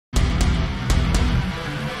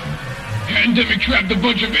pandemic trapped a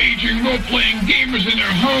bunch of aging role-playing gamers in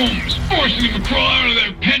their homes, forcing them to crawl out of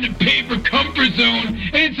their pen and paper comfort zone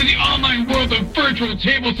and into the online world of virtual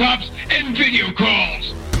tabletops and video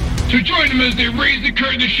calls. So join them as they raise the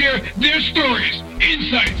curtain to share their stories,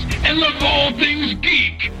 insights, and love of all things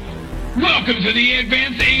geek. Welcome to the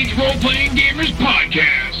Advanced Age Role-Playing Gamers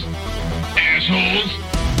Podcast, assholes.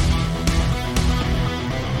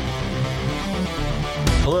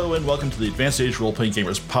 Hello and welcome to the Advanced Age Role-Playing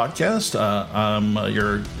Gamers Podcast. I'm one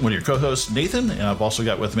of your co-hosts, Nathan, and I've also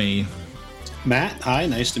got with me Matt. Hi,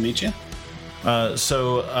 nice to meet you.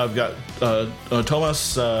 So I've got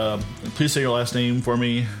Tomas. Please say your last name for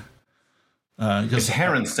me. It's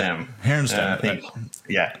Härenstam. Härenstam. I think.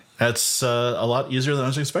 Yeah. That's a lot easier than I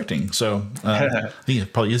was expecting. So I think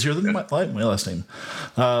it's probably easier than my last name.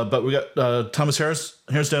 But we got Tomas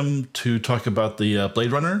Härenstam to talk about the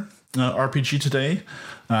Bladerunner RPG today.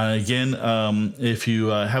 Again, if you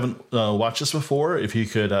haven't watched this before, if you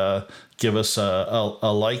could give us a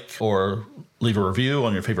like or leave a review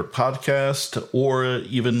on your favorite podcast, or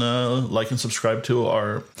even like and subscribe to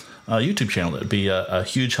our YouTube channel, that'd be a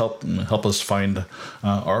huge help and help us find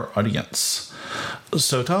our audience.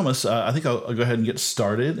 So, Thomas, I think I'll go ahead and get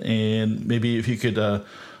started, and maybe if you could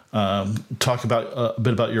talk about a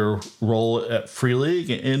bit about your role at Free League,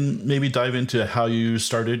 and maybe dive into how you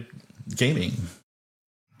started gaming.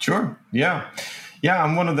 Sure. Yeah.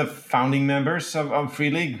 I'm one of the founding members of Free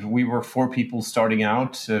League. We were 4 people starting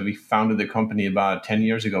out. We founded the company about 10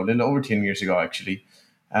 years ago, a little over 10 years ago, actually.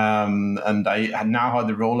 And I now have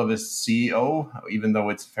the role of a CEO, even though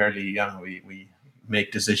it's fairly, we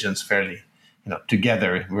make decisions fairly,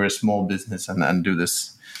 together. We're a small business and do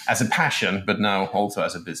this as a passion, but now also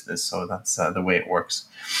as a business. So that's the way it works.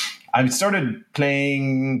 I started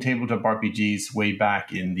playing tabletop RPGs way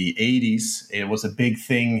back in the 80s. It was a big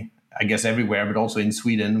thing, I guess, everywhere, but also in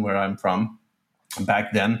Sweden, where I'm from.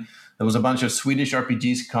 Back then, there was a bunch of Swedish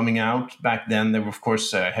RPGs coming out. Back then, they were, of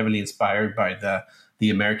course, heavily inspired by the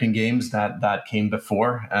American games that came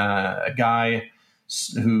before. A guy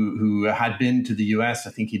who had been to the US,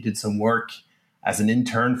 I think he did some work as an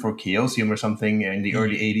intern for Chaosium or something in the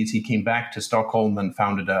early 80s. He came back to Stockholm and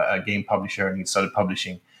founded a game publisher, and he started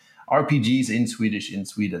publishing RPGs in Swedish in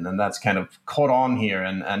Sweden, and that's kind of caught on here,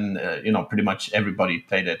 and pretty much everybody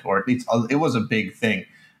played it, or at least it was a big thing.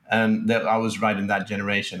 And I was right in that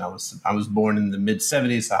generation. I was born in the mid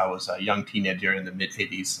 70s. I was a young teenager in the mid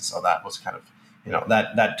 80s, so that was kind of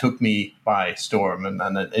that took me by storm,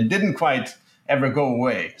 and it didn't quite ever go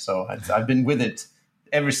away. So I've been with it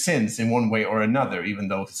ever since in one way or another, even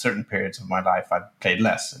though certain periods of my life I've played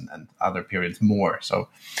less and other periods more. So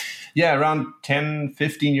yeah, around 10,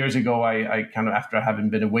 15 years ago, I kind of, after having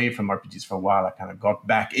been away from RPGs for a while, I kind of got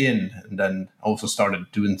back in, and then also started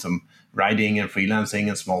doing some writing and freelancing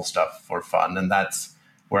and small stuff for fun. And that's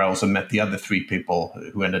where I also met the other 3 people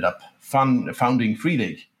who ended up founding Free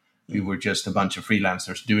League. We were just a bunch of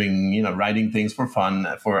freelancers doing, writing things for fun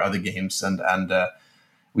for other games. And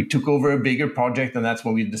we took over a bigger project, and that's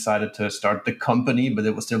when we decided to start the company, but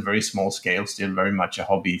it was still very small scale, still very much a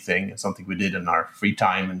hobby thing. It's something we did in our free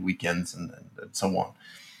time and weekends and so on.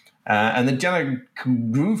 And it kind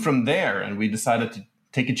of grew from there, and we decided to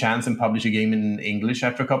take a chance and publish a game in English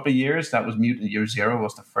after a couple of years. That was Mutant Year Zero,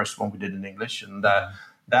 was the first one we did in English, and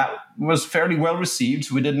that was fairly well received.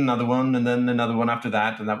 So we did another one, and then another one after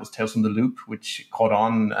that, and that was Tales from the Loop, which caught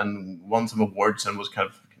on and won some awards and was kind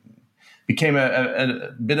of became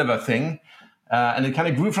a bit of a thing, and it kind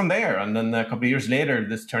of grew from there. And then a couple of years later,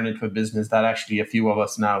 this turned into a business that actually a few of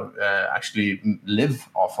us now actually live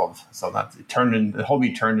off of. So that the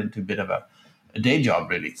hobby turned into a bit of a day job,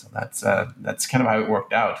 really. So that's kind of how it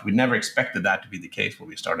worked out. We never expected that to be the case when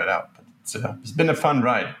we started out, but it's been a fun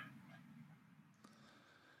ride.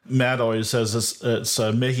 Matt always says it's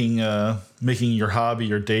making your hobby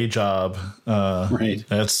your day job. Right.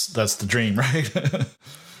 That's the dream, right?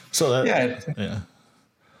 So yeah.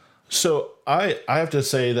 So I have to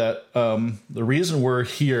say that the reason we're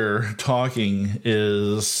here talking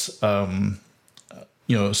is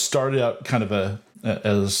started out kind of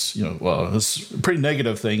it's a pretty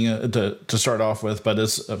negative thing to start off with, but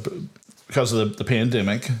it's because of the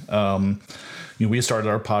pandemic. We started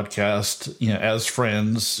our podcast as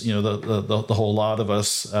friends, the whole lot of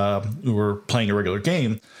us who were playing a regular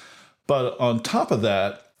game, but on top of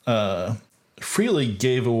that, Free League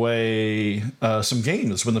gave away some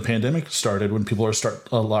games when the pandemic started, when people are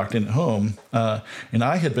locked in at home. And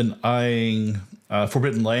I had been eyeing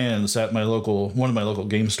Forbidden Lands at one of my local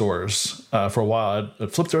game stores for a while.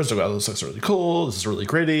 I'd flipped through it, this looks really cool. This is really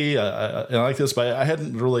gritty. I like this, but I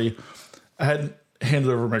hadn't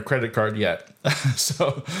handed over my credit card yet.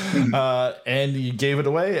 So, and you gave it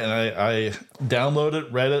away, and I downloaded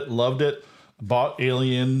it, read it, loved it, bought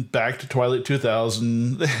Alien, back to Twilight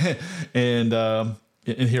 2000, and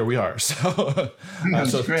here we are. So,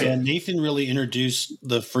 That's great. Yeah, Nathan really introduced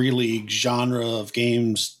the Free League genre of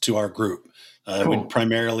games to our group. Cool. We'd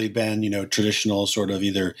primarily been, traditional sort of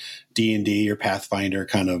either D&D or Pathfinder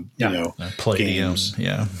kind of, games.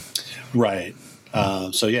 Yeah. Right.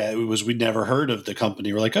 We'd never heard of the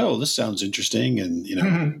company. We're like, oh, this sounds interesting.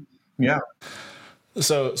 And, Yeah.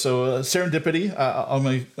 So serendipity,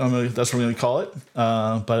 that's what I'm going to call it.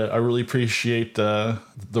 But I really appreciate the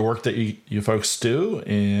work that you folks do.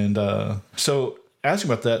 And so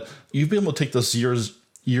asking about that, you've been able to take this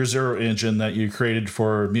Year Zero engine that you created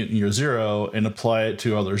for Mutant Year Zero and apply it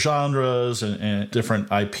to other genres and different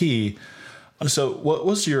IP. So what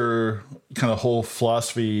was your kind of whole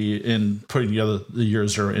philosophy in putting together the Year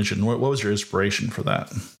Zero engine? What was your inspiration for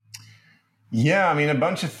that? Yeah, I mean, a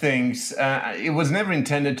bunch of things. It was never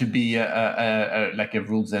intended to be like a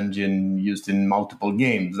rules engine used in multiple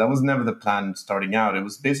games. That was never the plan starting out. It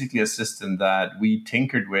was basically a system that we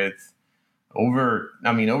tinkered with over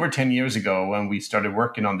 10 years ago when we started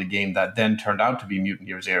working on the game that then turned out to be Mutant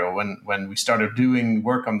Year Zero. When we started doing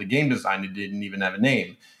work on the game design, it didn't even have a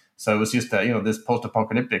name. So it was just this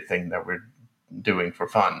post-apocalyptic thing that we're doing for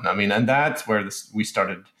fun. I mean, and that's where we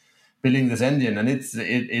started building this engine, and it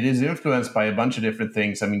is influenced by a bunch of different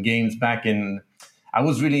things. I mean, games back in, I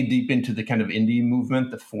was really deep into the kind of indie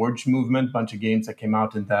movement, the Forge movement, bunch of games that came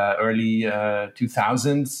out in the early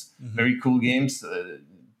 2000s, very cool games,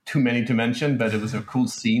 too many to mention, but it was a cool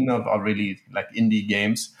scene of really like indie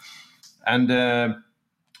games. And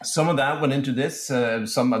some of that went into this,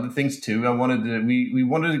 some other things too. We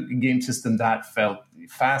wanted a game system that felt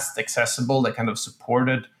fast, accessible, that kind of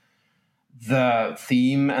supported the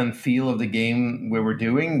theme and feel of the game we were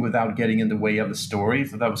doing without getting in the way of the story.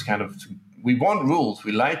 So that was kind of, we want rules,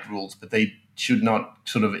 we like rules, but they should not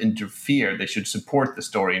sort of interfere. They should support the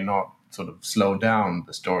story, not sort of slow down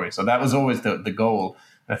the story. So that was always the goal.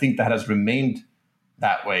 And I think that has remained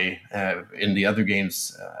that way in the other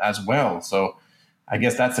games as well. So I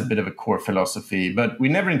guess that's a bit of a core philosophy, but we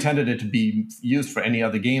never intended it to be used for any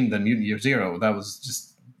other game than Mutant Year Zero. That was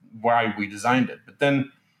just why we designed it. But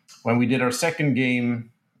then when we did our second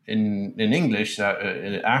game in English,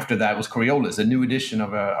 after that was Coriolis, a new edition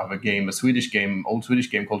of a game, old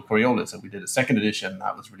Swedish game called Coriolis. And we did a second edition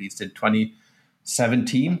that was released in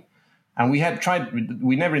 2017. And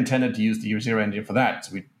we never intended to use the Year Zero engine for that.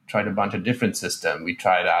 So we tried a bunch of different systems. We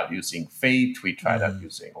tried out using Fate. We tried out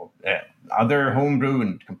using other homebrew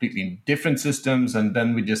and completely different systems. And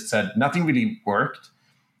then we just said nothing really worked.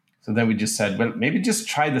 So then we just said, well, maybe just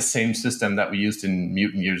try the same system that we used in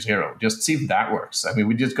Mutant Year Zero. Just see if that works. I mean,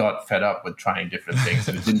 we just got fed up with trying different things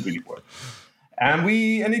and it didn't really work. And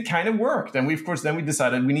it kind of worked. And we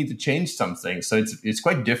decided we need to change something. So it's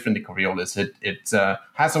quite different to Coriolis. It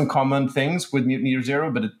has some common things with Mutant Year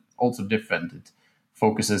Zero, but it's also different. It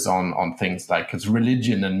focuses on things like, because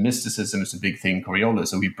religion and mysticism is a big thing in Coriolis.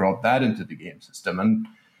 So we brought that into the game system. And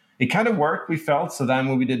it kind of worked, we felt. So then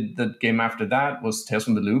when we did the game after that was Tales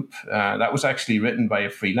from the Loop. That was actually written by a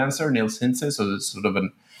freelancer, Nils Hintze. So it's sort of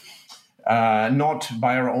not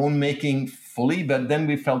by our own making fully, but then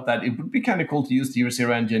we felt that it would be kind of cool to use the Year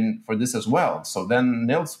Zero engine for this as well. So then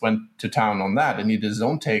Nils went to town on that and he did his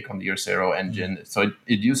own take on the Year Zero engine. So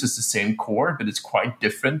it uses the same core, but it's quite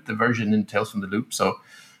different, the version in Tales from the Loop. So,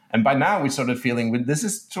 and by now we started feeling this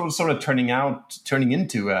is sort of turning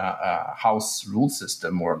into a house rule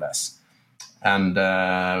system, more or less. And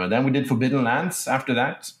then we did Forbidden Lands after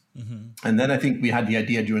that. Mm-hmm. And then I think we had the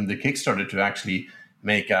idea during the Kickstarter to actually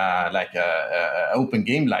make a open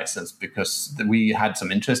game license, because we had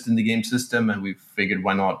some interest in the game system and we figured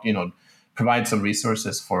why not, provide some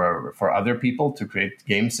resources for other people to create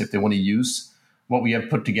games if they want to use what we have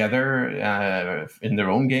put together in their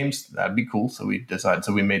own games. That'd be cool. So we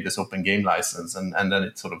made this open game license, and then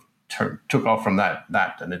it sort of took off from that,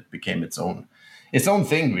 and it became its own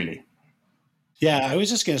thing, really. Yeah, I was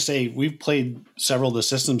just going to say, we've played several of the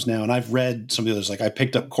systems now, and I've read some of the others. Like I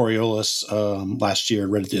picked up Coriolis last year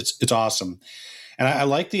and read it. It's awesome. And I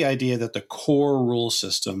like the idea that the core rule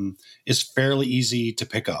system is fairly easy to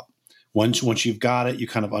pick up. Once you've got it, you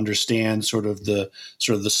kind of understand sort of the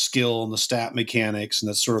skill and the stat mechanics, and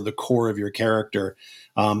that's sort of the core of your character.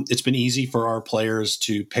 It's been easy for our players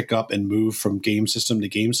to pick up and move from game system to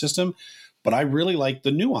game system, but I really like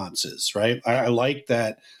the nuances, right? I like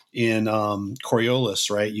that in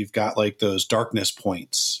Coriolis, right? You've got like those darkness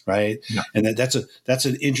points, right? Yeah. And that's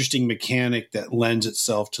an interesting mechanic that lends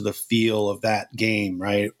itself to the feel of that game,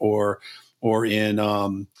 right? Or or in I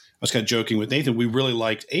was kind of joking with Nathan, we really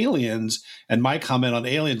liked Aliens, and my comment on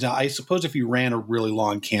Aliens, now I suppose if you ran a really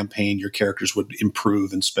long campaign, your characters would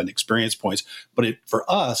improve and spend experience points. But for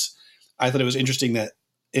us, I thought it was interesting that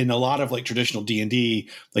in a lot of like traditional D&D,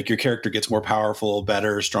 like your character gets more powerful,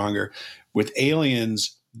 better, stronger. With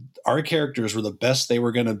Aliens, our characters were the best they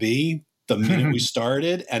were going to be the minute we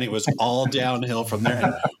started, and it was all downhill from there.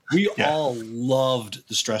 And we all loved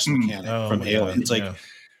the stress mechanic from Aliens.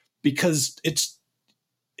 Because it's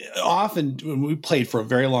often when we played for a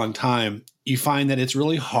very long time, you find that it's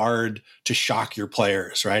really hard to shock your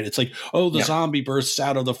players, right? It's like, oh, the zombie bursts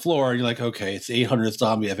out of the floor. And you're like, okay, it's the 800th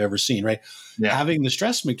zombie I've ever seen, right? Yeah. Having the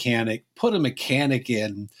stress mechanic, put a mechanic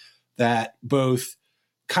in that both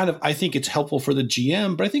kind of, I think it's helpful for the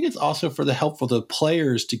GM, but I think it's also helpful for the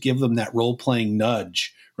players to give them that role-playing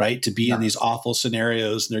nudge, right? To be in these awful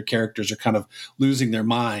scenarios and their characters are kind of losing their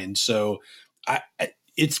mind. So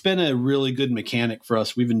it's been a really good mechanic for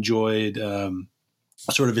us. We've enjoyed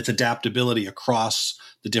sort of its adaptability across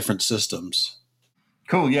the different systems.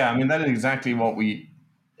 Cool. Yeah. I mean, that is exactly what we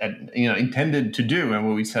intended to do, and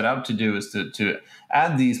what we set out to do is to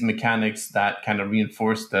add these mechanics that kind of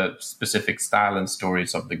reinforce the specific style and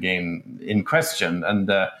stories of the game in question, and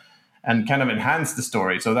kind of enhance the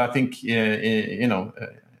story. So that I think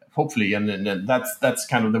hopefully, and that's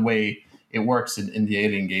kind of the way it works in the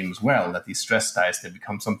Alien game as well, that these stress dice, they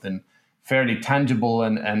become something fairly tangible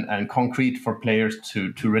and concrete for players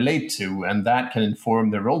to relate to, and that can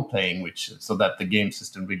inform their role playing, so that the game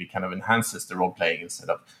system really kind of enhances the role playing instead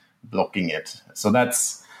of blocking it. So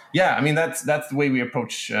that's the way we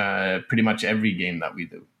approach pretty much every game that we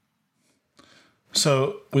do.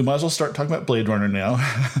 So we might as well start talking about Blade Runner now.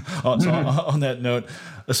 On that note,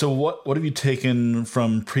 so what have you taken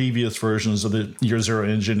from previous versions of the Year Zero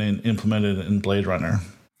engine and implemented in Blade Runner?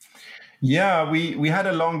 Yeah, we had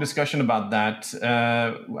a long discussion about that.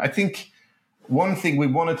 I think one thing we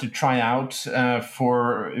wanted to try out I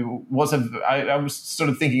was sort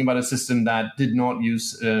of thinking about a system that did not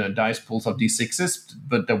use dice pools of D6s,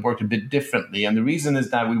 but that worked a bit differently. And the reason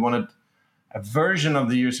is that we wanted a version of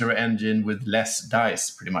the Year Zero engine with less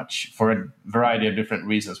dice, pretty much, for a variety of different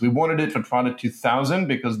reasons. We wanted it for Twilight 2000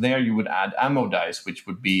 because there you would add ammo dice, which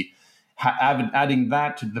would be adding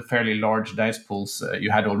that to the fairly large dice pools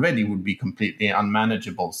you had already would be completely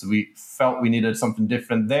unmanageable. So we felt we needed something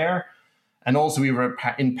different there. And also we were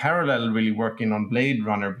in parallel really working on Blade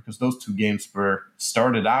Runner, because those two games were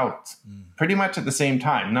started out pretty much at the same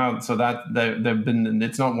time. Now, so that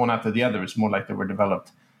it's not one after the other. It's more like they were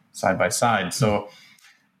developed side by side. So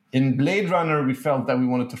in Blade Runner, we felt that we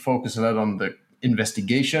wanted to focus a lot on the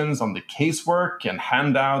investigations, on the casework and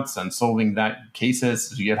handouts and solving that cases.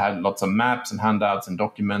 So you had lots of maps and handouts and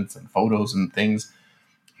documents and photos and things.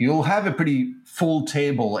 You'll have a pretty full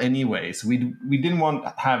table anyway. So we didn't want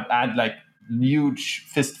to add like huge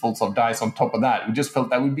fistfuls of dice on top of that. We just felt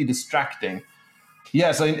that would be distracting.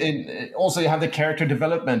 Yeah, so also you have the character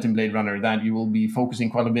development in Blade Runner, that you will be focusing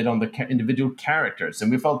quite a bit on the individual characters. And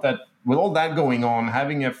we felt that with all that going on,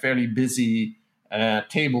 having a fairly busy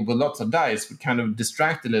table with lots of dice would kind of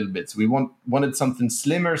distract a little bit. So we wanted something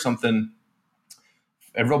slimmer,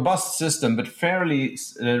 a robust system, but fairly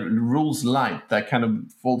rules light, that kind of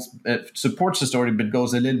supports the story, but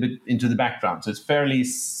goes a little bit into the background. So it's fairly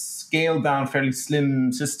scaled down, fairly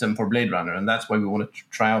slim system for Blade Runner. And that's why we wanted to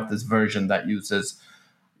try out this version that uses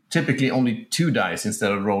typically only 2 dice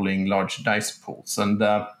instead of rolling large dice pools. And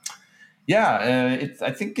I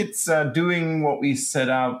think it's doing what we set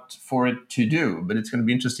out for it to do, but it's going to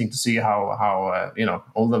be interesting to see how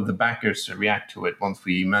all of the backers react to it once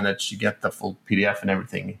we manage to get the full PDF and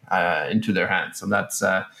everything into their hands. So that's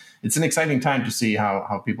it's an exciting time to see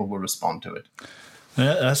how people will respond to it.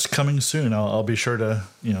 Yeah, that's coming soon. I'll be sure to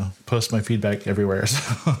post my feedback everywhere.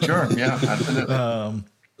 So. Sure, yeah, absolutely.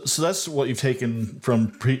 So that's what you've taken from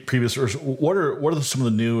previous versions. What are some of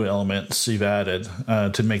the new elements you've added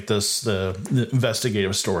to make this the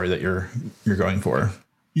investigative story that you're going for?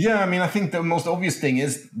 Yeah, I mean, I think the most obvious thing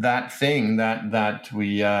is that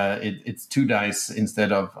we it's 2 dice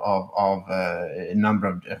instead of a number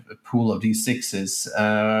of a pool of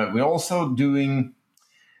D6s. We're also doing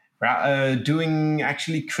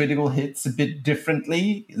actually critical hits a bit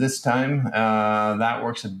differently this time. That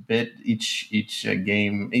works a bit. Each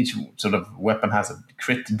game, each sort of weapon has a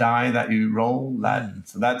crit die that you roll.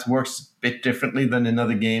 So that works a bit differently than in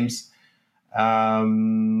other games.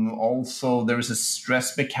 Also, there is a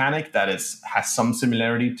stress mechanic that has some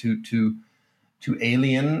similarity to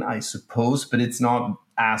Alien, I suppose, but it's not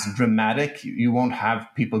as dramatic. You won't have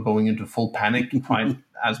people going into full panic quite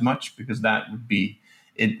as much, because that would be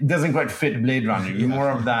it doesn't quite fit Blade Runner. You're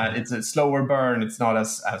more of that. It's a slower burn. It's not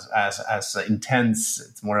as intense.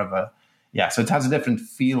 It's more of a so it has a different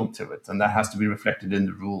feel to it, and that has to be reflected in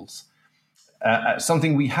the rules.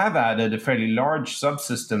 Something we have added, a fairly large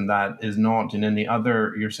subsystem that is not in any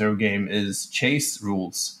other Year Zero game, is chase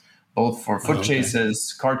rules, both for foot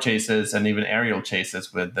chases, car chases, and even aerial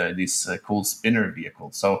chases with these cool spinner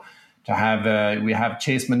vehicles. So to have we have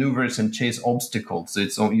chase maneuvers and chase obstacles.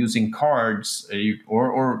 It's using cards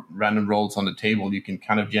or random rolls on the table. You can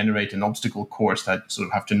kind of generate an obstacle course that you sort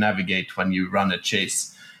of have to navigate when you run a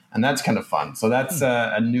chase. And that's kind of fun. So that's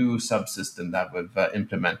a new subsystem that we've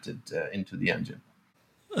implemented into the engine.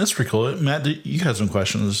 That's pretty cool. Matt, you had some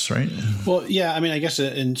questions, right? Well, yeah, I mean, I guess,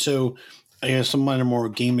 and so I guess some minor more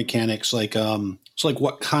game mechanics, like, so like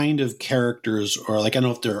what kind of characters, or like, I don't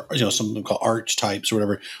know if there are, something called archetypes or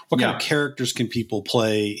whatever. What kind of characters can people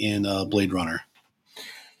play in Blade Runner?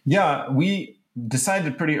 Yeah, we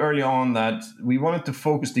decided pretty early on that we wanted to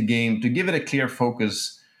focus the game, to give it a clear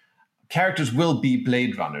focus. Characters will be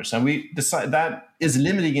Blade Runners, and we decided that is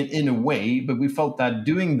limiting it in a way, but we felt that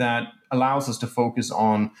doing that allows us to focus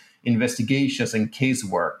on investigations and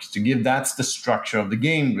casework, to give that's the structure of the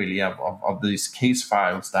game, really, of these case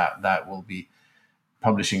files that will be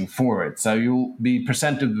publishing for it. So you'll be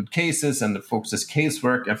presented with cases, and the focus is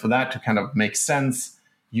casework, and for that to kind of make sense,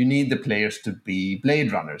 you need the players to be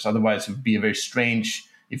Blade Runners. Otherwise, it would be a very strange.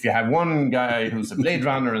 If you have one guy who's a Blade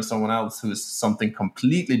Runner and someone else who is something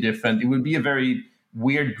completely different, it would be a very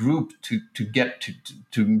weird group to get to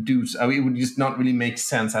do. It would just not really make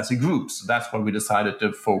sense as a group. So that's why we decided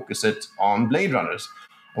to focus it on Blade Runners.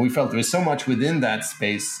 And we felt there is so much within that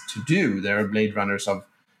space to do. There are Blade Runners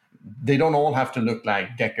they don't all have to look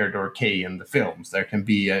like Deckard or Kay in the films. There can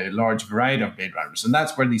be a large variety of Blade Runners. And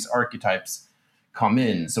that's where these archetypes come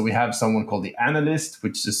in. So we have someone called the Analyst,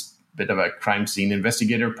 which is bit of a crime scene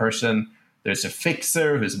investigator person. There's a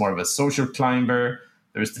fixer who's more of a social climber.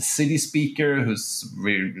 There's the city speaker who's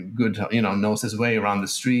really good, knows his way around the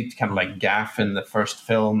street, kind of like Gaff in the first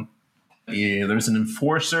film. There's an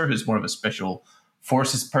enforcer who's more of a special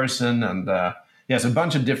forces person. And so a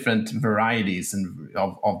bunch of different varieties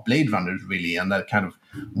of Blade Runners, really, and that kind of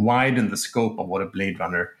widen the scope of what a Blade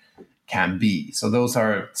Runner can be. So those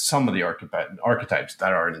are some of the archetypes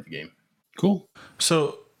that are in the game. Cool.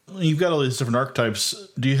 So you've got all these different archetypes.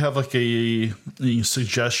 Do you have like any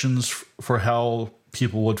suggestions for how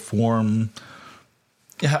people would form?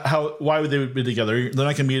 Why would they be together? They're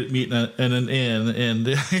not going to meet in an inn, and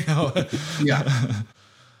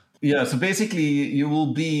Yeah. So basically, you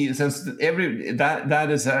will be, since that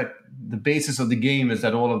is the basis of the game, is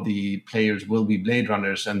that all of the players will be Blade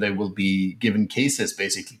Runners, and they will be given cases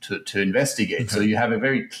basically to investigate. Okay. So you have a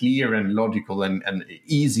very clear and logical and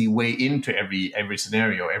easy way into every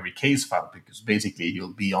scenario, every case file, because basically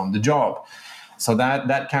you'll be on the job. So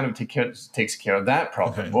that kind of takes care of that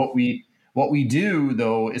problem. Okay. What we do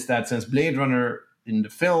though is that since Blade Runner in the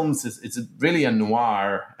films it's really a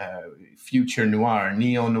noir, future noir,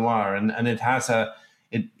 neo noir, and it has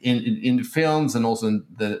in the films and also in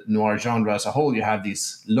the noir genre as a whole, you have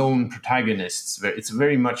these lone protagonists. It's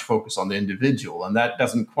very much focused on the individual, and that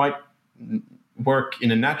doesn't quite work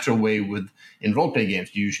in a natural way in role-playing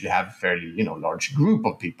games. You usually have a fairly large group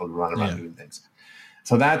of people who run around doing things.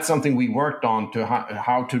 So that's something we worked on, to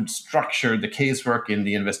how to structure the casework in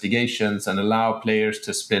the investigations and allow players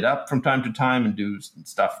to split up from time to time and do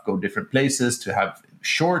stuff, go different places, to have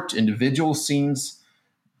short individual scenes,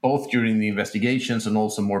 both during the investigations and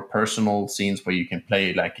also more personal scenes where you can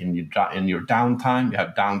play like in your downtime. You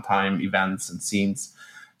have downtime events and scenes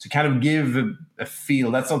to kind of give a feel.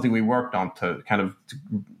 That's something we worked on to kind of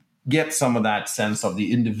get some of that sense of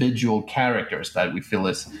the individual characters that we feel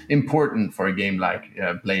is important for a game like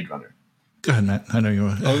Blade Runner. Go ahead, Matt. I know you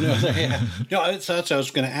want. Oh no, yeah. No, that's what I was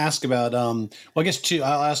going to ask about. Well, I guess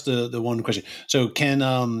I'll ask the one question. So,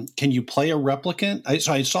 can you play a replicant?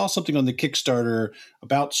 I saw something on the Kickstarter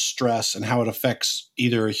about stress and how it affects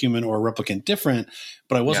either a human or a replicant different,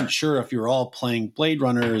 but I wasn't sure if you were all playing Blade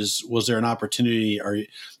Runners. Was there an opportunity?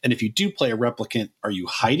 And if you do play a replicant, are you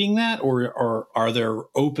hiding that, or are there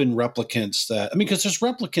open replicants that? I mean, because there's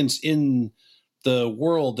replicants in the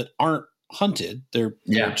world that aren't hunted, they're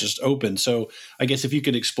just open. So I guess if you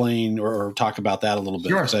could explain or talk about that a little bit,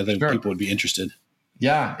 because I think people would be interested.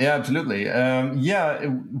 Yeah, absolutely.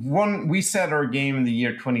 We set our game in the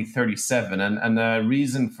year 2037, and the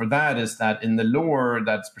reason for that is that in the lore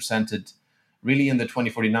that's presented really in the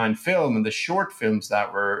 2049 film and the short films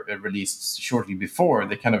that were released shortly before,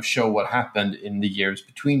 they kind of show what happened in the years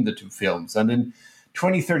between the two films. And in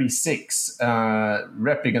 2036,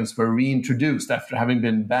 replicants were reintroduced after having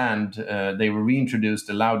been banned. They were reintroduced,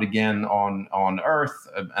 allowed again on Earth,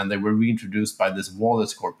 and they were reintroduced by this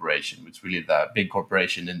Wallace Corporation, which is really the big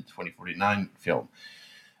corporation in the 2049 film.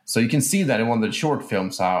 So you can see that in one of the short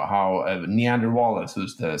films how Neander Wallace,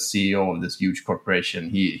 who's the CEO of this huge corporation,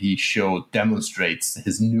 he demonstrates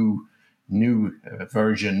his new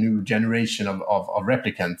version, new generation of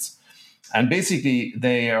replicants. And basically,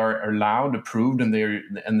 they are allowed, approved, and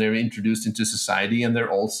they're introduced into society, and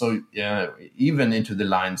they're also even into the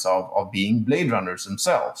lines of being Blade Runners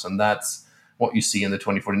themselves. And that's what you see in the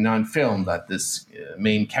 2049 film, that this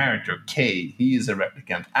main character, K, he is a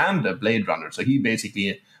replicant and a Blade Runner. So he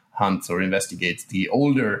basically hunts or investigates the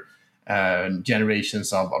older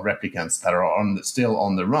generations of replicants that are still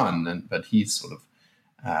on the run, but he's sort of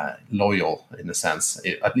loyal in a sense,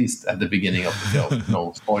 at least at the beginning of the film.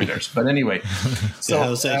 No spoilers, but anyway.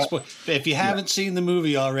 So if you haven't seen the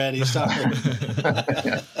movie already, sorry.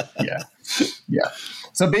 yeah.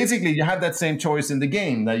 So basically, you have that same choice in the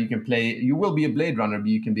game that you can play. You will be a Blade Runner, but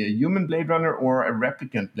you can be a human Blade Runner or a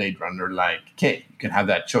replicant Blade Runner like K. You can have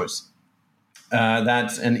that choice. They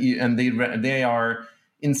are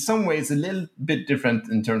in some ways a little bit different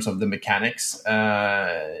in terms of the mechanics.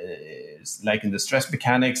 Like in the stress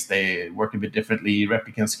mechanics, they work a bit differently.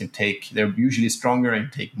 Replicants they're usually stronger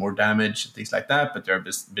and take more damage and things like that, but they're a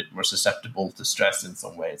bit more susceptible to stress in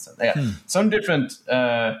some ways. So some different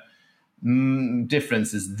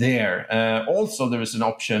differences there. Also, there is an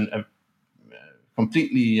option, a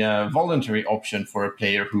completely voluntary option for a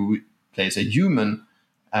player who plays a human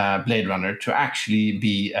Blade Runner to actually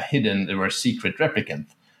be a hidden or a secret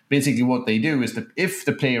replicant. Basically, what they do is that if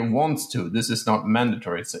the player wants to, this is not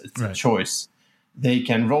mandatory, it's a choice. They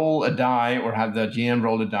can roll a die or have the GM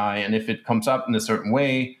roll a die, and if it comes up in a certain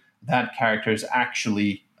way, that character is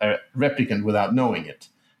actually a replicant without knowing it.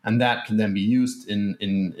 And that can then be used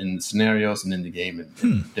in scenarios and in the game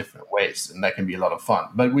in different ways, and that can be a lot of fun.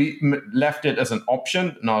 But we left it as an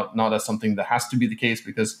option, not as something that has to be the case,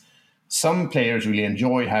 because some players really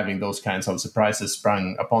enjoy having those kinds of surprises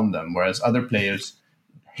sprung upon them, whereas other players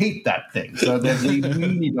hate that thing. So that they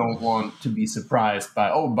really don't want to be surprised by,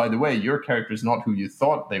 oh, by the way, your character is not who you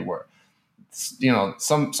thought they were.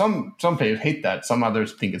 Some players hate that. Some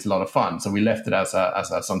others think it's a lot of fun. So we left it as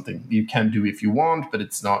a something you can do if you want, but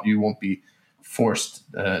it's not. You won't be forced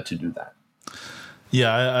to do that.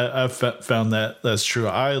 Yeah, I've found that's true.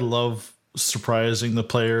 I love surprising the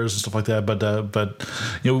players and stuff like that, but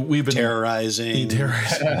we've been terrorizing.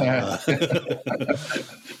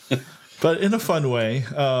 But in a fun way.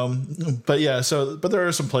 But there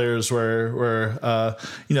are some players where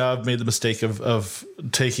I've made the mistake of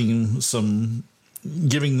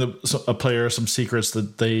giving a player some secrets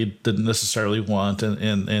that they didn't necessarily want,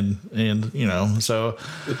 and so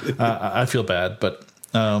I feel bad. But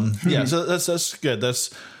so that's good.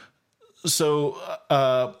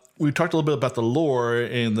 We talked a little bit about the lore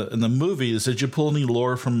in the movies. Did you pull any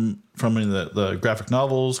lore from any of the graphic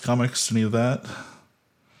novels, comics, any of that?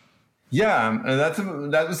 Yeah,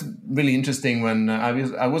 that was really interesting when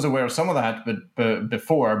I was aware of some of that, but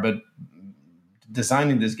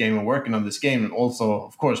designing this game and working on this game, and also,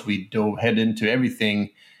 of course, we dove head into everything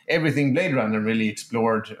Blade Runner, really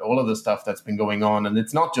explored all of the stuff that's been going on, and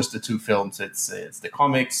it's not just the two films; it's the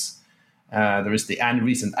comics. There is the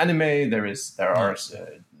recent anime. There are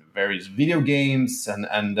various video games,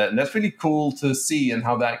 and that's really cool to see, and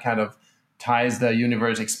how that kind of ties the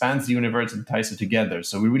universe, expands the universe, and ties it together.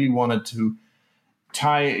 So we really wanted to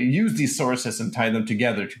use these sources and tie them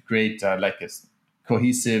together to create like a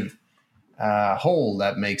cohesive whole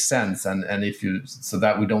that makes sense, and so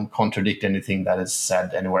that we don't contradict anything that is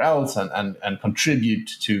said anywhere else, and contribute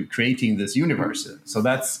to creating this universe. So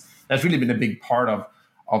that's really been a big part of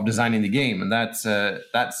designing the game, and that's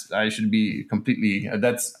I should be completely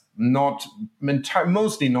that's not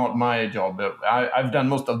mostly not my job. I've done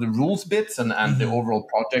most of the rules bits and the overall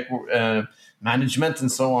project management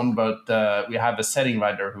and so on, but we have a setting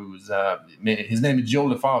writer his name is Joe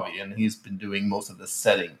Lefavi, and he's been doing most of the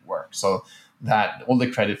setting work, so that all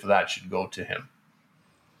the credit for that should go to him.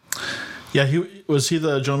 Yeah, he was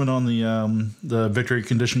the gentleman on the Victory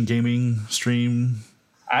Condition Gaming stream.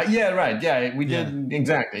 Yeah, right. Yeah, we did.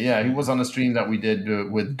 Exactly. Yeah, he was on a stream that we did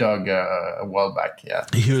with Doug a while back. Yeah.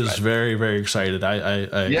 He was very, very excited. I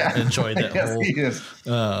enjoyed that yes, whole... he is.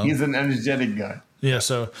 He's an energetic guy. Yeah,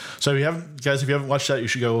 so if you haven't watched that, you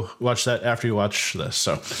should go watch that after you watch this.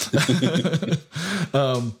 So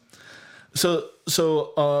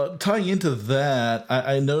tying into that,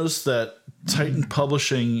 I noticed that Titan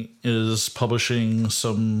Publishing is publishing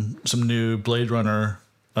some new Blade Runner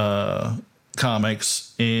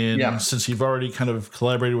comics, and since you've already kind of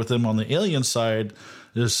collaborated with them on the Alien side,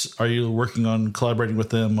 are you working on collaborating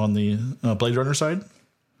with them on the Blade Runner side?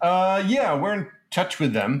 We're in touch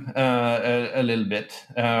with them a little bit.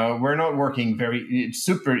 We're not working very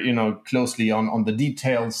super, closely on the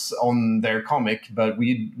details on their comic, but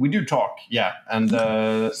we do talk, and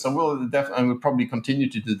so we'll probably continue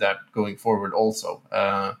to do that going forward also,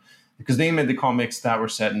 because they made the comics that were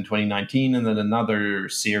set in 2019, and then another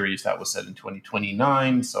series that was set in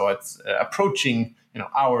 2029. So it's approaching,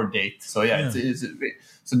 our date. So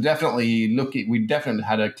so definitely we definitely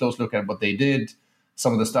had a close look at what they did.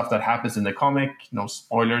 Some of the stuff that happens in the comic, no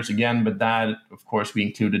spoilers again, but that, of course, we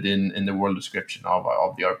included in the world description of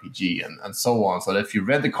the RPG and so on. So that if you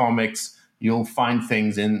read the comics, you'll find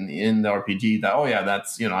things in the RPG that,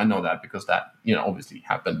 that's, I know that because that, obviously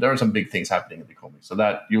happened. There are some big things happening in the comics. So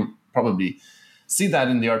that you'll probably see that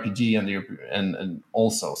in the RPG and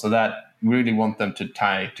also. So that we really want them to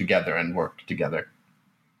tie together and work together.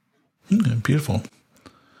 Okay, beautiful.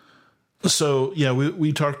 So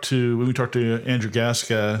we talked to Andrew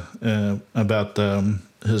Gaska about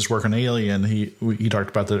his work on Alien. He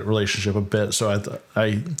talked about the relationship a bit. So I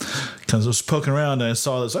kind of was poking around and I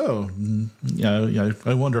saw this. I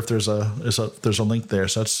wonder if there's a link there.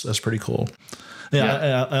 So that's pretty cool.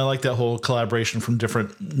 I like that whole collaboration from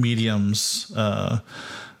different mediums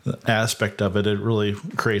aspect of it. It really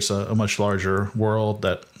creates a much larger world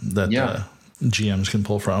that GMs can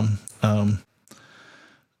pull from.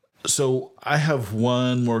 So I have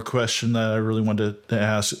one more question that I really wanted to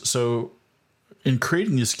ask. So in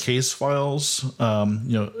creating these case files,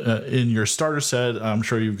 in your starter set, I'm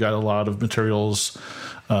sure you've got a lot of materials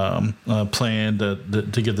planned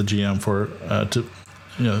to give the GM for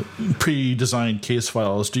pre-designed case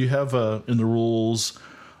files. Do you have in the rules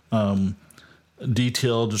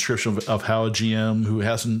detailed description of how a GM who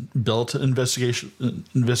hasn't built an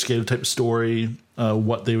investigative type story,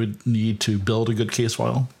 what they would need to build a good case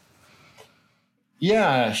file?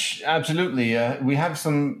 Yeah, absolutely. We have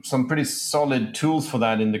some pretty solid tools for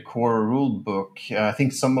that in the core rule book. I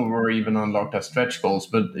think some of them were even unlocked as stretch goals.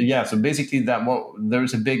 But so basically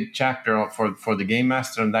there's a big chapter for the game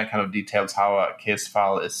master, and that kind of details how a case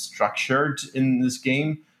file is structured in this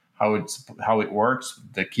game, how it works,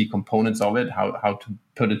 the key components of it, how to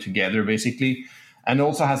put it together, basically. And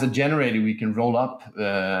also has a generator we can roll up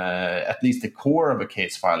at least the core of a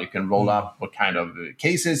case file. You can roll up what kind of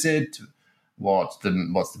case is it, what's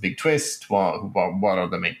the big twist, what are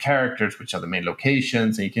the main characters, which are the main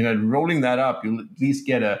locations, and you can rolling that up, you'll at least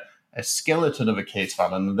get a skeleton of a case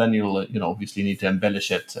file, and then you'll obviously need to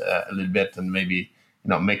embellish it a little bit and maybe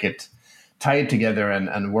make it tie it together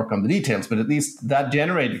and work on the details. But at least that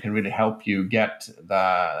generator can really help you get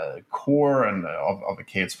the core of a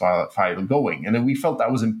case file going. And then we felt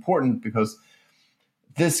that was important because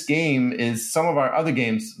this game is, some of our other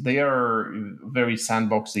games, they are very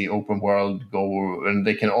sandboxy, open world, and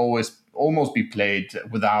they can almost be played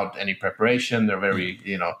without any preparation. They're very,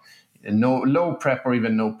 no low prep or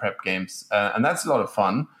even no prep games. And that's a lot of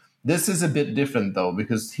fun. This is a bit different though,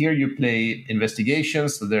 because here you play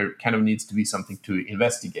investigations, so there kind of needs to be something to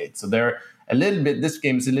investigate. So this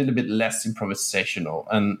game is a little bit less improvisational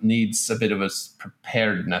and needs a bit of a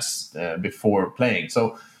preparedness before playing.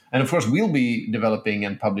 So, and of course, we'll be developing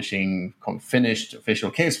and publishing finished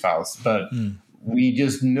official case files, but we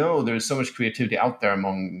just know there's so much creativity out there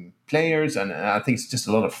among players, and I think it's just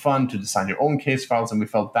a lot of fun to design your own case files, and we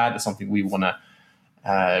felt that is something we want to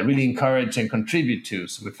really encourage and contribute to.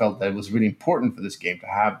 So we felt that it was really important for this game to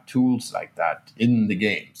have tools like that in the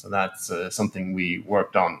game. So that's something we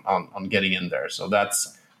worked on getting in there. So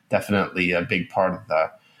that's definitely a big part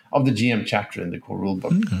of the GM chapter in the core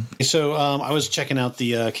rulebook. Mm-hmm. So I was checking out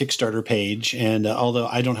the Kickstarter page, and although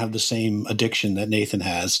I don't have the same addiction that Nathan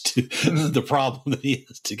has to the problem that he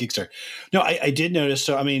has to Kickstarter, no, I did notice.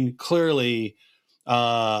 So I mean, clearly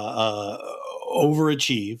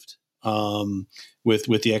overachieved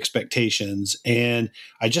with the expectations, and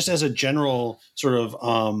I just, as a general sort of,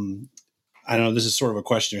 I don't know, this is sort of a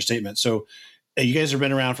question or statement. So you guys have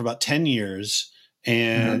been around for about 10 years.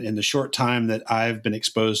 And in the short time that I've been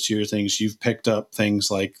exposed to your things, you've picked up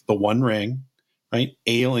things like The One Ring, right?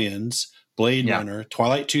 Aliens, Blade Runner,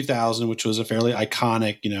 Twilight 2000, which was a fairly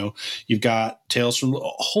iconic, you've got Tales from a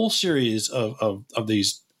whole series of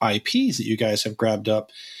these IPs that you guys have grabbed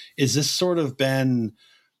up. Is this sort of did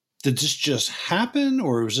this just happen,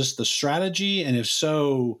 or was this the strategy? And if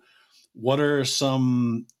so, what are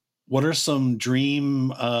some what are some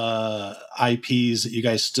dream IPs that you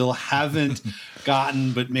guys still haven't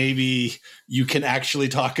gotten, but maybe you can actually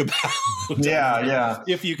talk about? Yeah.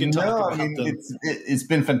 If you can talk about them. It's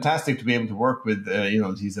been fantastic to be able to work with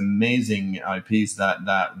these amazing IPs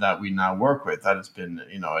that we now work with. That has been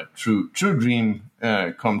a true dream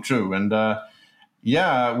come true. And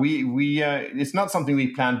we it's not something we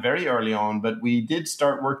planned very early on, but we did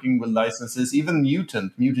start working with licenses. Even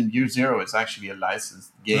Mutant Year Zero is actually a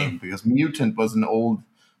licensed game because Mutant was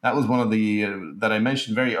that was one of the that I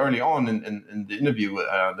mentioned very early on in the interview.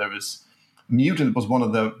 Mutant was one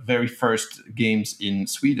of the very first games in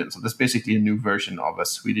Sweden. So that's basically a new version of a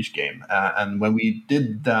Swedish game. And when we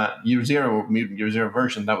did the Mutant Year Zero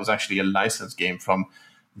version, that was actually a licensed game from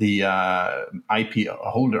the IP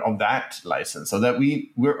holder of that license. So that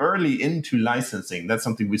we're early into licensing. That's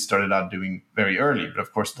something we started out doing very early. But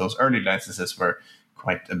of course, those early licenses were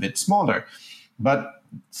quite a bit smaller. But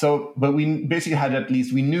we basically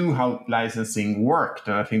we knew how licensing worked.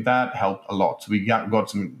 And I think that helped a lot. So we got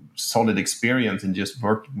some solid experience in just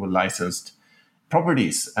working with licensed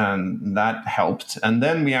properties, and that helped. And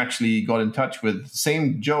then we actually got in touch with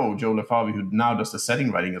Joe Lefavi, who now does the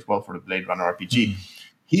setting writing as well for the Bladerunner RPG.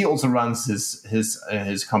 He also runs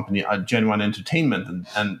his company, Gen 1 Entertainment,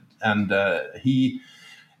 and he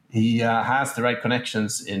has the right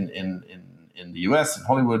connections in the US and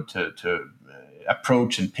Hollywood to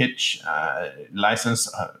approach and pitch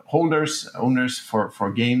license owners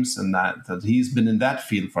for games, and that he's been in that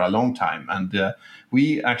field for a long time. And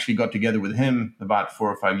we actually got together with him about 4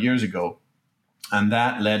 or 5 years ago, and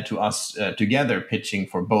that led to us together pitching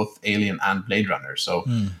for both Alien and Blade Runner. So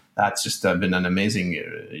that's just been an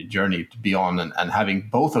amazing journey to be on, and having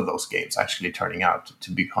both of those games actually turning out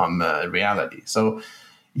to become a reality. So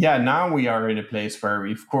now we are in a place where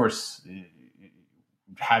we, of course,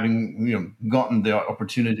 having gotten the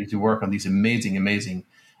opportunity to work on these amazing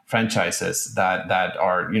franchises that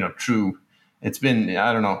are true. It's been,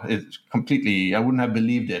 I don't know, it's completely, I wouldn't have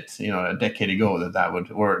believed it a decade ago that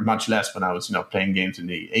would, or much less when I was playing games in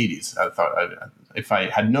the 80s. I thought if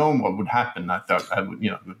I had known what would happen, I thought I would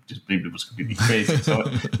just believe it was completely crazy. So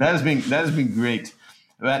that has been great.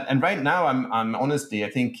 And right now, I'm honestly,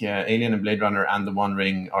 I think Alien and Blade Runner and The One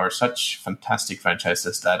Ring are such fantastic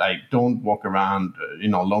franchises that I don't walk around,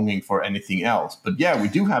 longing for anything else. But yeah, we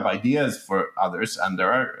do have ideas for others, and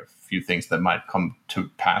there are a few things that might come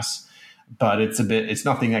to pass. But it's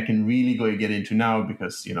nothing I can really go get into now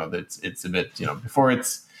because it's a bit before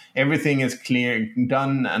everything is clear,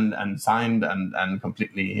 done, and signed and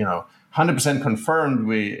completely 100% confirmed.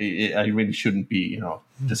 I really shouldn't be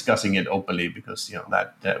discussing it openly because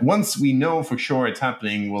that once we know for sure it's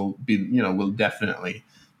happening, we'll definitely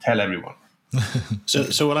tell everyone.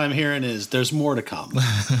 So what I'm hearing is there's more to come.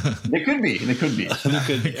 There could be.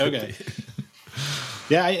 Okay.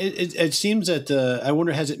 Yeah, it seems that I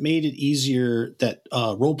wonder, has it made it easier that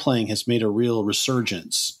role playing has made a real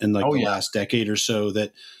resurgence in the last decade or so,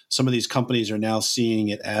 that some of these companies are now seeing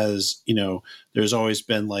it as, there's always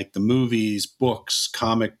been like the movies, books,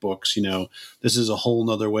 comic books, this is a whole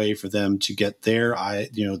nother way for them to get their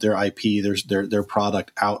IP, their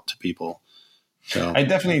product out to people. So I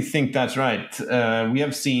definitely think that's right. We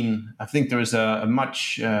have seen, I think there is a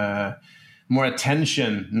much more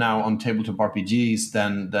attention now on tabletop RPGs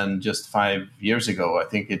than just 5 years ago. I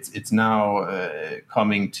think it's now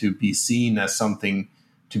coming to be seen as something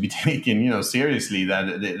to be taken, seriously.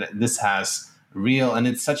 That this has real, and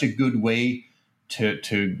it's such a good way to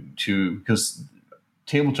because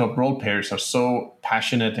tabletop role players are so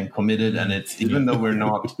passionate and committed, and it's even though we're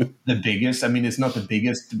not the biggest. I mean, it's not the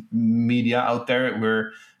biggest media out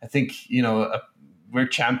there. I think we're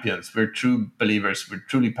champions. We're true believers. We're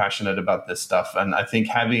truly passionate about this stuff. And I think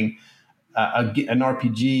having an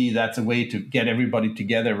RPG that's a way to get everybody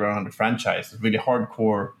together around a franchise, really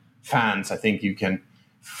hardcore fans, I think you can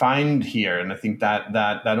find here. And I think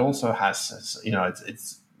that also has,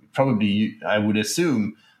 it's probably, I would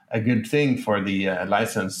assume, a good thing for the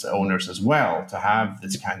license owners as well, to have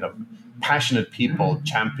this kind of passionate people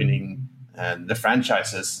championing the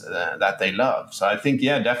franchises that they love. So I think,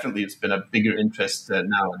 definitely it's been a bigger interest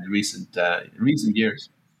now in recent years.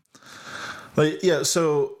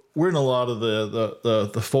 So we're in a lot of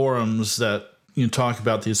the forums that talk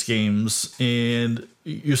about these games, and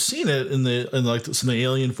you've seen it in some of the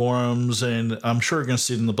Alien forums, and I'm sure you're going to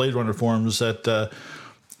see it in the Blade Runner forums that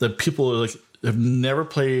people have never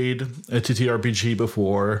played a TTRPG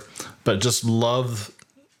before, but just love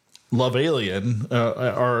Alien,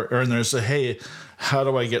 are in there and say, hey, how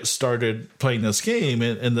do I get started playing this game?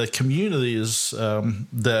 And the communities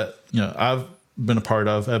that I've been a part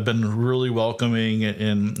of have been really welcoming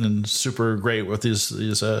and super great with these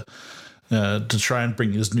to try and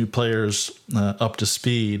bring these new players up to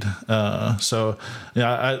speed. So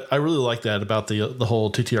yeah, I really like that about the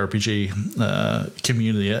whole TTRPG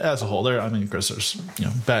community as a whole. There, I mean, of course, there's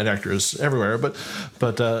bad actors everywhere, but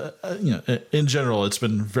in general, it's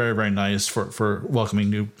been very, very nice for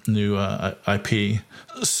welcoming new IP.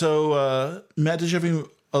 So Matt, did you have any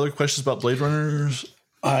other questions about Blade Runners?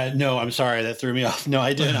 No, I'm sorry, that threw me off. No,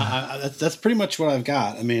 I didn't. That's pretty much what I've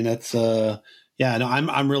got. I mean, that's yeah, no,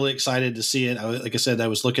 I'm really excited to see it. Like I said, I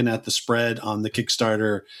was looking at the spread on the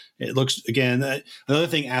Kickstarter. It looks, again,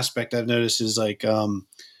 another aspect I've noticed is like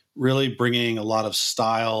really bringing a lot of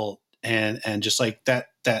style and just like that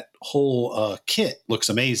whole kit looks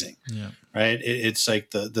amazing. Yeah. Right. It's like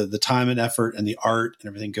the time and effort and the art and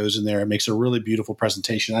everything goes in there. It makes a really beautiful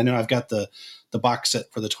presentation. I know I've got the box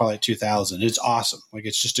set for the Twilight 2000. It's awesome. Like,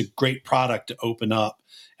 it's just a great product to open up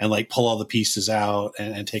and like pull all the pieces out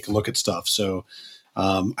and take a look at stuff. So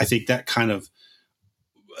I think that kind of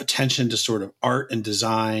attention to sort of art and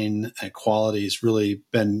design and quality has really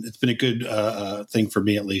been a good thing for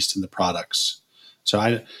me, at least in the products. So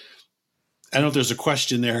I don't know if there's a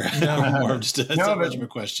question there. Or just much of a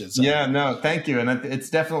question. So. Yeah, no, thank you. And it's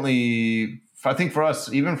definitely, I think for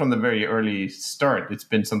us, even from the very early start, it's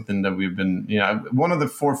been something that we've been, one of the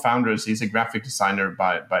 4 founders, he's a graphic designer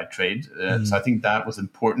by trade. So I think that was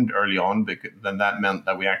important early on, because then that meant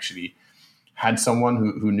that we actually had someone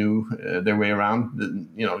who knew their way around,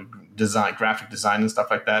 graphic design and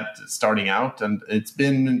stuff like that starting out. And it's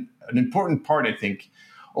been an important part, I think,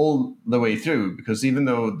 all the way through, because even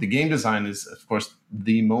though the game design is, of course,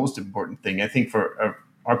 the most important thing, I think for a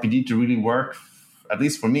RPG to really work, at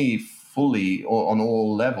least for me, fully on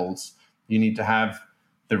all levels, you need to have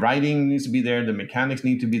the writing needs to be there, the mechanics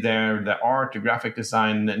need to be there, the art, the graphic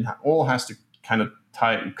design, and all has to kind of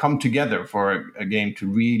come together for a game to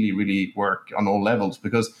really, really work on all levels,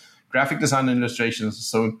 because graphic design and illustrations is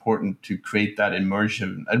so important to create that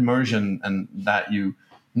immersion and that you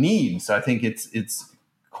need. So I think it's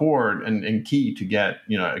core and key to get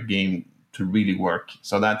a game to really work.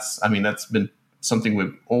 So that's been something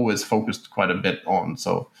we've always focused quite a bit on.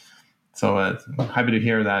 So happy to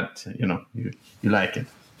hear that you like it.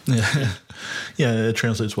 Yeah, it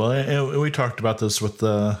translates well. And we talked about this with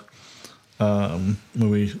the when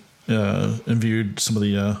we interviewed some of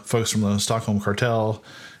the folks from the Stockholm Cartel,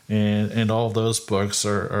 and all of those books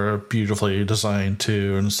are beautifully designed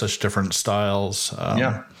too, and such different styles.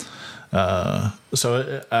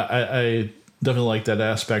 So I definitely like that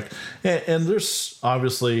aspect. And there's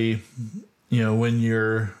obviously, when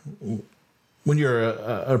you're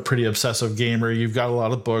a pretty obsessive gamer, you've got a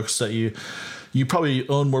lot of books that you probably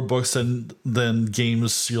own more books than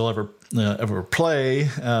games you'll ever play,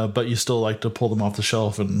 but you still like to pull them off the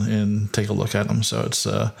shelf and take a look at them. So it's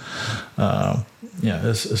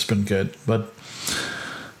it's been good. But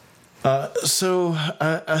so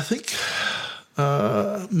I think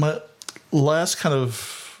my last kind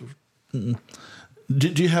of.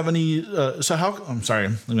 Do you have any? I'm sorry,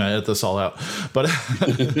 I'm gonna edit this all out. But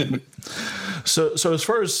so as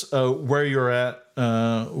far as where you're at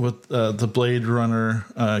with the Blade Runner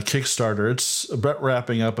Kickstarter, it's about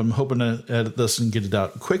wrapping up. I'm hoping to edit this and get it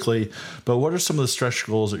out quickly. But what are some of the stretch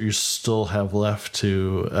goals that you still have left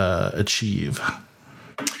to achieve?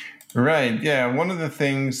 Right. Yeah. One of the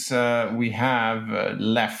things we have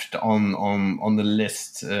left on the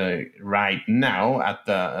list right now at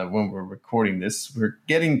the when we're recording this, we're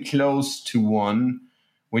getting close to one,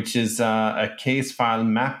 which is a case file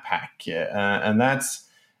map pack, and that's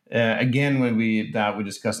again when we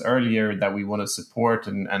discussed earlier that we want to support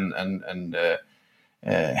and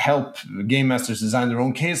help game masters design their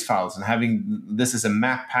own case files, and having this as a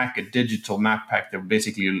map pack, a digital map pack that will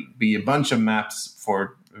basically be a bunch of maps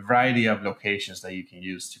for a variety of locations that you can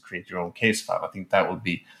use to create your own case file. I think that will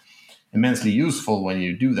be immensely useful when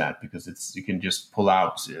you do that, because you can just pull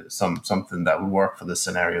out something that will work for the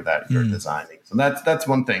scenario that you're designing. So that's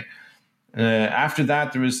one thing. After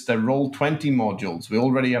that, there is the Roll20 modules. We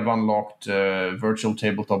already have unlocked virtual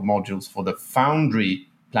tabletop modules for the Foundry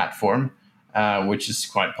platform, which is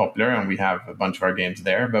quite popular, and we have a bunch of our games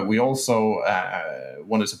there. But we also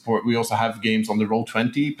want to support. We also have games on the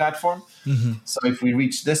Roll20 platform. Mm-hmm. So if we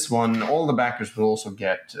reach this one, all the backers will also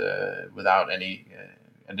get, without any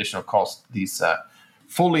additional cost, these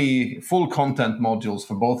full content modules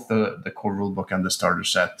for both the core rulebook and the starter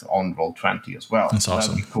set on Roll20 as well. That's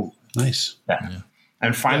awesome. That'd be cool. Nice. Yeah.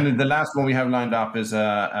 And finally, the last one we have lined up is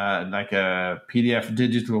like a PDF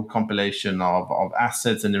digital compilation of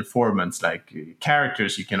assets and informants, like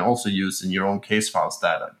characters you can also use in your own case files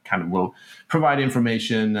that kind of will provide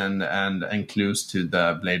information and clues to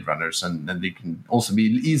the Blade Runners, and they can also be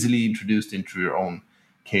easily introduced into your own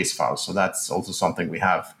case files. So that's also something we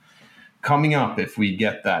have coming up if we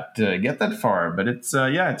get that far. But it's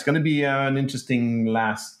it's going to be an interesting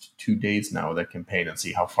last 2 days now of the campaign and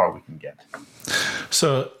see how far we can get.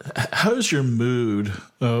 So, how's your mood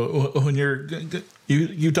when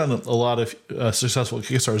you've done a lot of successful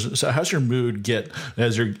Kickstarters? So, how's your mood get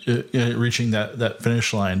as you're reaching that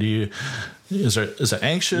finish line? Is it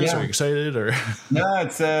anxious or excited or? No,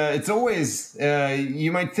 it's always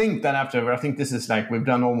you might think that after, I think this is like we've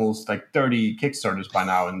done almost like 30 Kickstarters by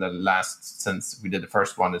now in the last, since we did the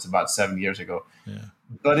first one, it's about 7 years ago. Yeah.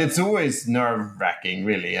 But it's always nerve-wracking,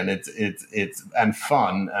 really, and it's and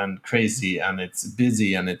fun and crazy, and it's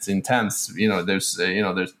busy and it's intense. There's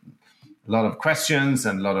a lot of questions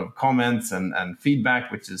and a lot of comments and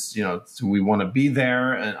feedback, which is so we want to be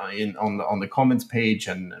there and on the comments page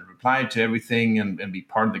and reply to everything and be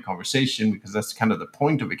part of the conversation, because that's kind of the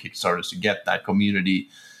point of a Kickstarter, is to get that community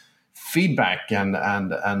feedback and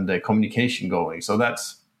the communication going. So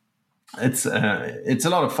it's a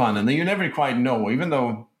lot of fun, and then you never quite know. Even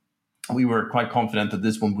though we were quite confident that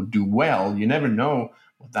this one would do well, you never know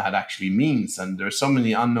what that actually means, and there's so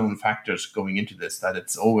many unknown factors going into this that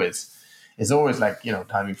it's always like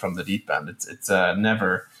diving from the deep end. It's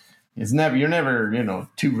never you're never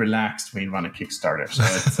too relaxed when you run a Kickstarter. So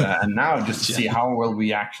it's and now just to see how will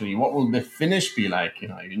we actually, what will the finish be like? You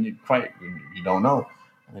don't know.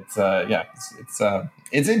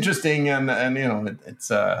 It's interesting and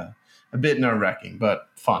it's a bit nerve-wracking, but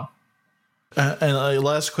fun. And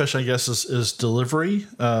last question, I guess, is delivery.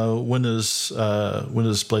 When is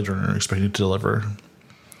Blade Runner expected to deliver?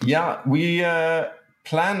 Yeah, we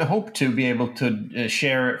hope to be able to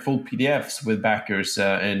share full PDFs with backers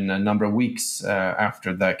in a number of weeks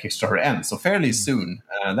after the Kickstarter ends. So fairly soon.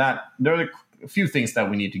 There are a few things that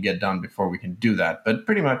we need to get done before we can do that, but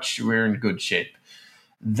pretty much we're in good shape.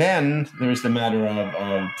 Then there's the matter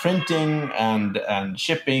of printing and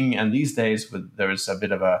shipping. And these days, there's a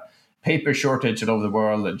bit of a paper shortage all over the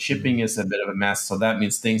world, and shipping is a bit of a mess. So that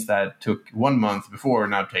means things that took 1 month before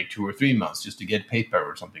now take 2 or 3 months just to get paper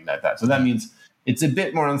or something like that. So that means it's a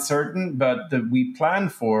bit more uncertain, but we plan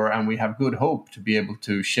for and we have good hope to be able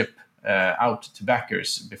to ship out to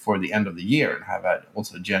backers before the end of the year and have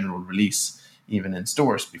also a general release even in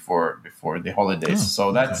stores before the holidays.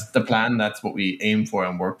 So that's the plan. That's what we aim for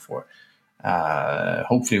and work for.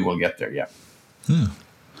 Hopefully we'll get there. Yeah.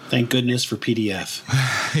 Thank goodness for PDF.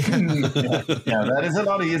 Yeah, that is a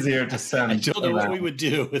lot easier to send. I don't know what we would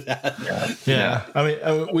do with that. Yeah. I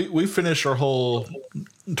mean, we finished our whole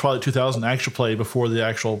Twilight 2000 actual play before the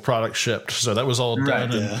actual product shipped, so that was all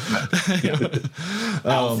done.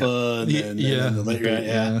 Alpha and the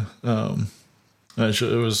later.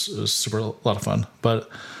 It was super a lot of fun. But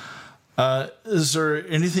is there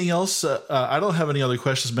anything else? I don't have any other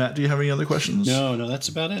questions. Matt, do you have any other questions? No, that's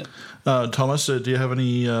about it. Thomas, do you have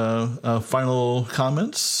any final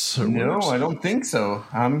comments? No, I don't think so.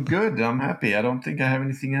 I'm good. I'm happy. I don't think I have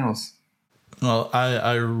anything else. Well,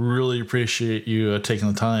 I really appreciate you taking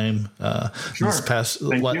the time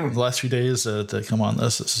the last few days to come on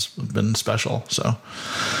this. This has been special. So,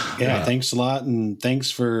 thanks a lot, and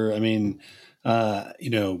thanks for. I mean,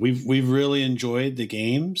 we've really enjoyed the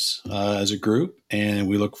games as a group, and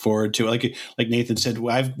we look forward to it. Like Nathan said,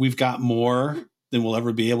 we've got more than we'll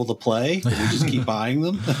ever be able to play. We just keep buying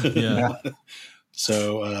them.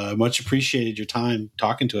 So much appreciated your time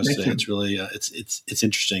talking to us today. It's really it's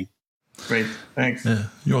interesting. Great, thanks. Yeah,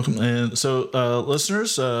 you're welcome. And so,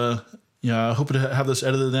 listeners, I hope to have this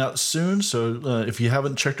edited out soon. So, if you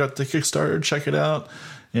haven't checked out the Kickstarter, check it out.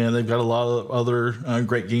 And they've got a lot of other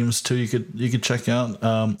great games too. You could check out.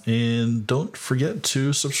 And don't forget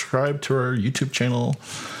to subscribe to our YouTube channel.